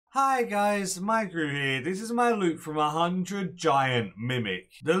Hi guys, Maikeru here. This is my loot from 100 Giant Mimic.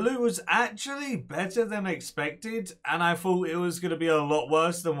 The loot was actually better than expected, and I thought it was going to be a lot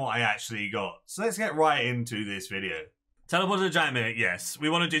worse than what I actually got. So let's get right into this video. Teleport to the Giant Mimic, yes. We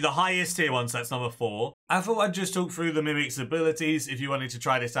want to do the highest tier one, so that's number 4. I thought I'd just talk through the Mimic's abilities if you wanted to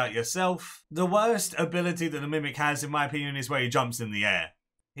try this out yourself. The worst ability that the Mimic has, in my opinion, is where he jumps in the air.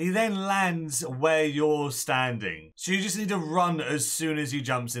 He then lands where you're standing. So you just need to run as soon as he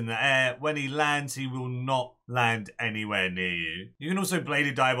jumps in the air. When he lands, he will not land anywhere near you. You can also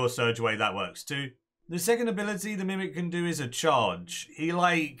bladed dive or surge away, that works too. The second ability the Mimic can do is a charge.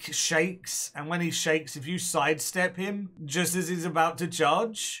 He shakes, and when he shakes, if you sidestep him just as he's about to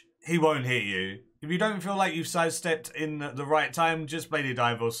charge, he won't hit you. If you don't feel like you've sidestepped in the right time, just bladed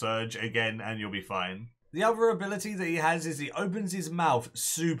dive or surge again and you'll be fine. The other ability that he has is he opens his mouth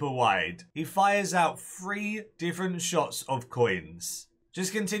super wide. He fires out 3 different shots of coins.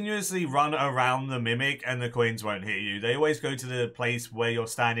 Just continuously run around the Mimic and the coins won't hit you. They always go to the place where you're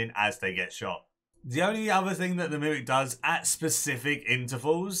standing as they get shot. The only other thing that the Mimic does at specific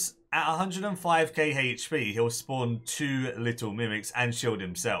intervals, at 105k HP, he'll spawn 2 little Mimics and shield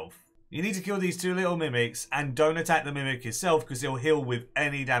himself. You need to kill these 2 little Mimics and don't attack the Mimic yourself because he'll heal with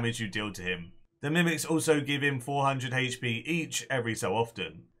any damage you deal to him. The Mimics also give him 400 HP each every so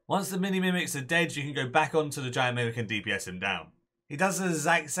often. Once the mini Mimics are dead, you can go back onto the Giant Mimic and DPS him down. He does the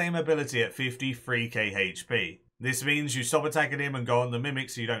exact same ability at 53k HP. This means you stop attacking him and go on the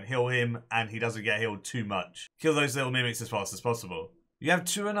Mimic so you don't heal him and he doesn't get healed too much. Kill those little Mimics as fast as possible. You have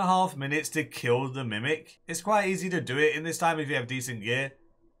 2.5 minutes to kill the Mimic. It's quite easy to do it in this time if you have decent gear.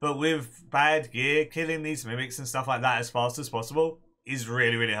 But with bad gear, killing these Mimics and stuff like that as fast as possible is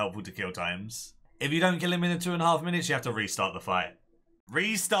really helpful to kill times. If you don't kill him in the 2.5 minutes, you have to restart the fight.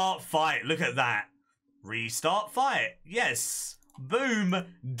 Restart fight, look at that. Restart fight, yes. Boom,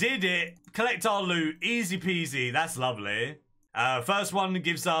 did it. Collect our loot, easy peasy, that's lovely. First one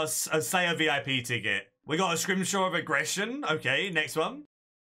gives us a Slayer VIP ticket. We got a Scrimshaw of Aggression, okay, next one.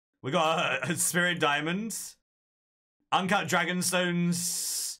 We got a Spirit Diamonds. Uncut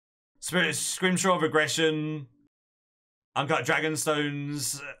Dragonstones. Scrimshaw of Aggression. Uncut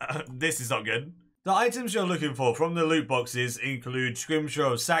Dragonstones. This is not good. The items you're looking for from the loot boxes include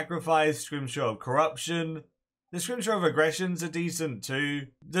Scrimshaw of Sacrifice, Scrimshaw of Corruption. The Scrimshaw of Aggressions are decent too.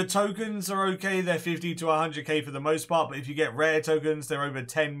 The tokens are okay, they're 50 to 100k for the most part, but if you get rare tokens, they're over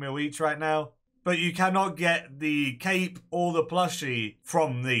 10 mil each right now. But you cannot get the cape or the plushie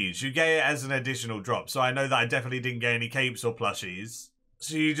from these. You get it as an additional drop, so I know that I definitely didn't get any capes or plushies.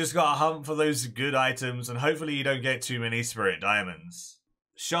 So you just gotta hunt for those good items and hopefully you don't get too many Spirit Diamonds.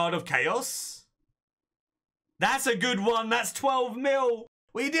 Shard of Chaos. That's a good one. That's 12 mil.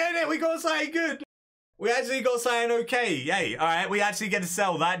 We did it. We got something good. We actually got something okay. Yay. All right. We actually get to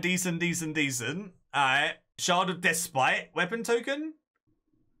sell that. Decent. All right. Shard of Despite. Weapon token.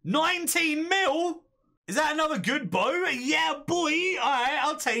 19 mil. Is that another good bow? Yeah, boy. All right.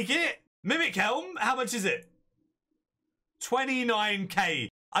 I'll take it. Mimic Helm. How much is it? 29k.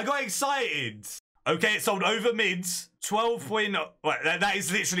 I got excited. Okay. It sold over mids. 12 point. Wait, that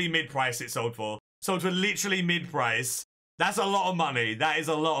is literally mid price it sold for. Sold for literally mid-price. That's a lot of money. That is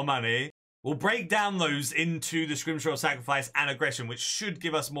a lot of money. We'll break down those into the Scrimshaw of Sacrifice and Aggression, which should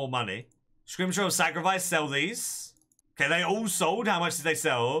give us more money. Scrimshaw of Sacrifice, sell these. Okay, they all sold. How much did they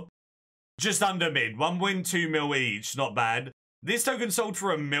sell? Just under mid. 1.2 mil each. Not bad. This token sold for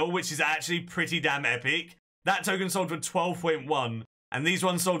 1 mil, which is actually pretty damn epic. That token sold for 12.1. And these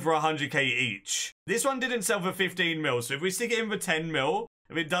ones sold for 100k each. This one didn't sell for 15 mil, so if we stick it in for 10 mil...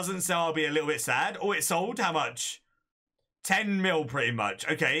 If it doesn't sell, I'll be a little bit sad. Oh, it sold? How much? 10 mil, pretty much.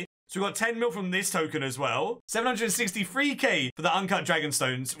 Okay, so we got 10 mil from this token as well. 763k for the Uncut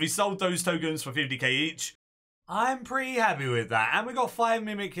Dragonstones. We sold those tokens for 50k each. I'm pretty happy with that. And we got 5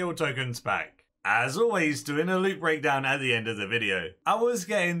 Mimic Kill tokens back. As always, doing a loot breakdown at the end of the video. I was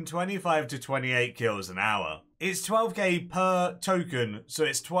getting 25 to 28 kills an hour. It's 12k per token, so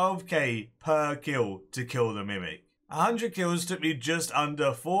it's 12k per kill to kill the Mimic. 100 kills took me just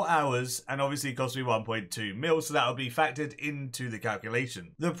under 4 hours and obviously cost me 1.2 mil, so that will be factored into the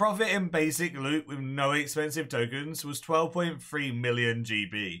calculation. The profit in basic loot with no expensive tokens was 12.3 million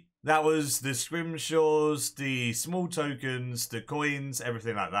GB. That was the Scrimshaws, the small tokens, the coins,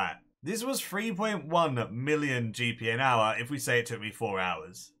 everything like that. This was 3.1 million GP an hour if we say it took me 4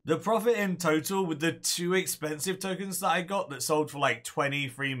 hours. The profit in total with the 2 expensive tokens that I got that sold for like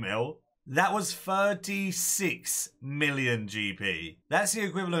 23 mil, that was 36 million GP. That's the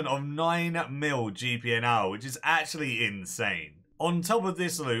equivalent of 9 mil GP an hour, which is actually insane. On top of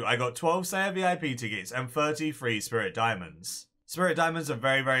this loot, I got 12 Slayer VIP tickets and 33 Spirit Diamonds. Spirit Diamonds are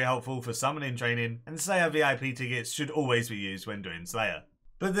very, very helpful for summoning training, and Slayer VIP tickets should always be used when doing Slayer.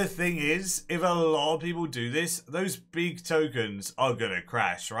 But the thing is, if a lot of people do this, those big tokens are gonna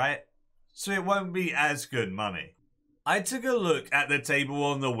crash, right? So it won't be as good money. I took a look at the table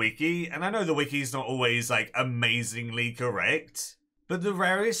on the wiki, and I know the wiki's not always like amazingly correct, but the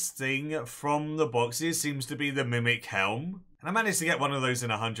rarest thing from the boxes seems to be the Mimic Helm, and I managed to get one of those in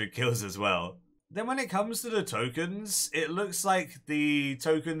 100 kills as well. Then when it comes to the tokens, it looks like the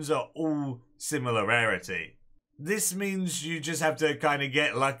tokens are all similar rarity. This means you just have to kind of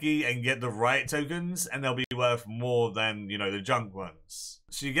get lucky and get the right tokens, and they'll be worth more than, you know, the junk ones.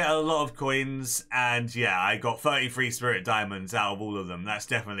 So you get a lot of coins, and yeah, I got 33 Spirit Diamonds out of all of them. That's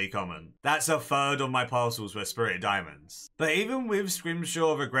definitely common. That's a third of my parcels were Spirit Diamonds. But even with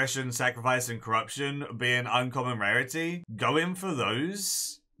Scrimshaw of Aggression, Sacrifice, and Corruption being uncommon rarity, going for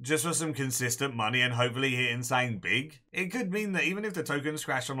those just for some consistent money and hopefully hitting something big, it could mean that even if the tokens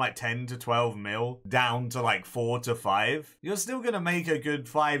crash from like 10 to 12 mil down to like 4 to 5, you're still gonna make a good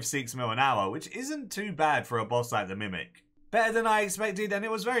 5-6 mil an hour, which isn't too bad for a boss like the Mimic. Better than I expected, and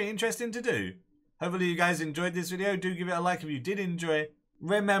it was very interesting to do. Hopefully you guys enjoyed this video. Do give it a like if you did enjoy.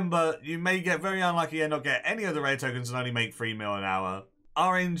 Remember, you may get very unlucky and not get any of the rare tokens and only make 3 mil an hour.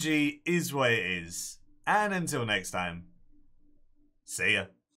 RNG is what it is. And until next time, see ya.